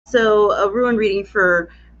So a Rune reading for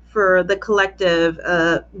the collective,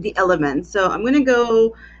 the elements. So I'm going to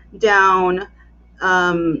go down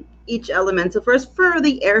each element. So first for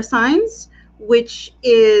the air signs, which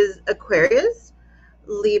is Aquarius,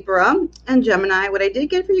 Libra, and Gemini. What I did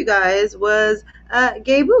get for you guys was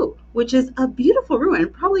Gebu, which is a beautiful rune,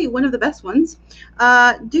 probably one of the best ones.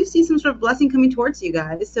 Do see some sort of blessing coming towards you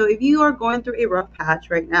guys. So if you are going through a rough patch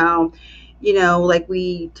right now, you know, like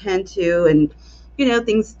we tend to, and you know,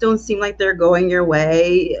 things don't seem like they're going your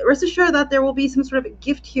way, rest assured that there will be some sort of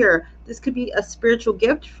gift here. This could be a spiritual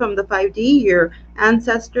gift from the 5D, your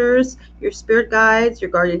ancestors, your spirit guides,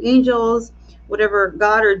 your guardian angels, whatever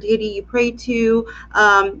God or deity you pray to. You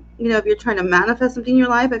know, if you're trying to manifest something in your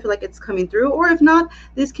life, I feel like it's coming through. Or if not,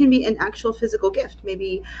 this can be an actual physical gift.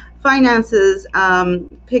 Maybe finances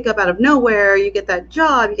pick up out of nowhere. You get that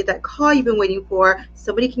job, you get that call you've been waiting for.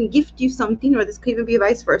 Somebody can gift you something, or this could even be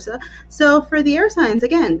vice versa. So for the air signs,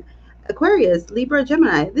 again, Aquarius, Libra,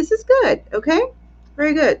 Gemini, this is good. Okay,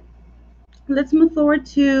 very good. Let's move forward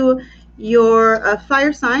to your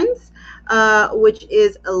fire signs, which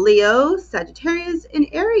is Leo, Sagittarius, and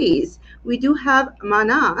Aries. We do have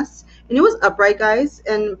Manas, and it was upright, guys.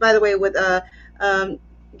 And by the way, with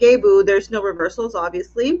Gebu, there's no reversals,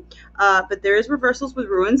 obviously, but there is reversals with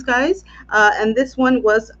runes, guys. And this one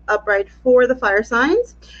was upright for the fire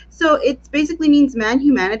signs. So it basically means man,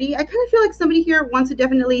 humanity. I kind of feel like somebody here wants to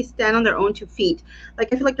definitely stand on their own 2 feet.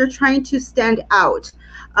 Like I feel like they're trying to stand out.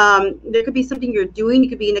 There could be something you're doing. You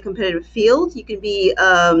could be in a competitive field. You could be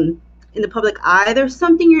in the public eye. There's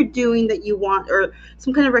something you're doing that you want, or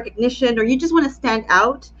some kind of recognition, or you just want to stand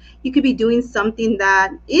out. You could be doing something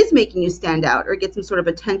that is making you stand out or get some sort of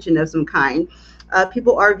attention of some kind.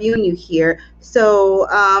 People are viewing you here. So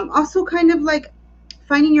also kind of like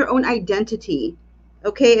finding your own identity.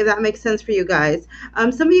 Okay, if that makes sense for you guys.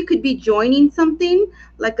 Some of you could be joining something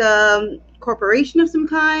like a corporation of some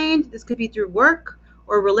kind. This could be through work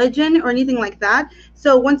or religion or anything like that.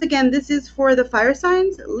 So once again, this is for the fire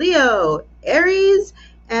signs, Leo, Aries,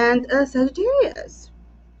 and Sagittarius.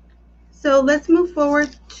 So let's move forward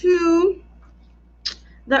to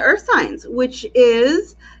the earth signs, which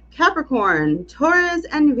is Capricorn, Taurus,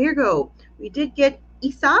 and Virgo. We did get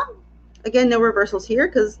Isa. Again, no reversals here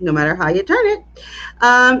because no matter how you turn it.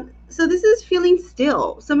 So this is feeling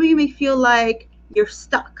still. Some of you may feel like you're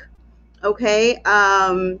stuck, okay?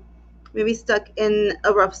 Maybe stuck in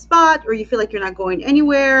a rough spot, or you feel like you're not going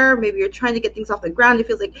anywhere. Maybe you're trying to get things off the ground. It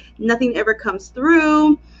feels like nothing ever comes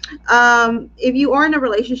through. If you are in a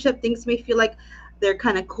relationship, things may feel like they're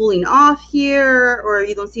kind of cooling off here, or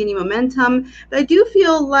you don't see any momentum. But I do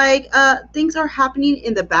feel like things are happening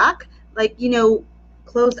in the back, like, you know,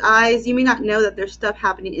 closed eyes. You may not know that there's stuff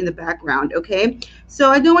happening in the background, okay?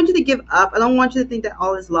 So I don't want you to give up. I don't want you to think that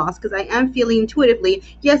all is lost, because I am feeling intuitively,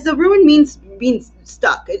 yes, the ruin means being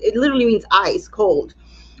stuck. It literally means ice, cold,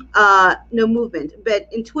 no movement. But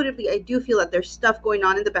intuitively, I do feel that there's stuff going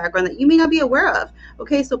on in the background that you may not be aware of,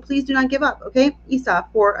 okay? So please do not give up, okay? Isa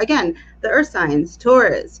for, again, the earth signs,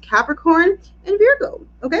 Taurus, Capricorn, and Virgo,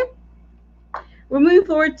 okay? We're moving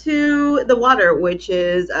forward to the water, which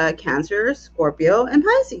is Cancer, Scorpio, and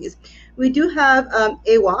Pisces. We do have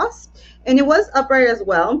a wasp, and it was upright as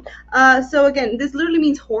well. So again, this literally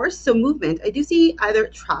means horse, so movement. I do see either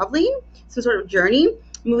traveling, some sort of journey,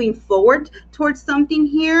 moving forward towards something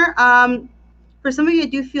here. For some of you, I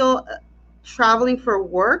do feel traveling for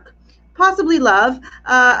work, possibly love.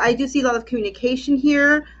 I do see a lot of communication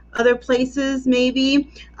here, other places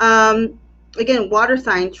maybe. Again, water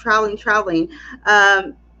sign, traveling,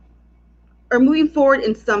 or moving forward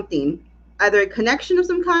in something, either a connection of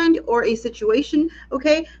some kind or a situation,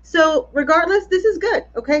 okay? So regardless, this is good,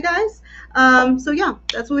 okay, guys? So yeah,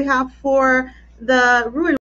 that's what we have for the ruin.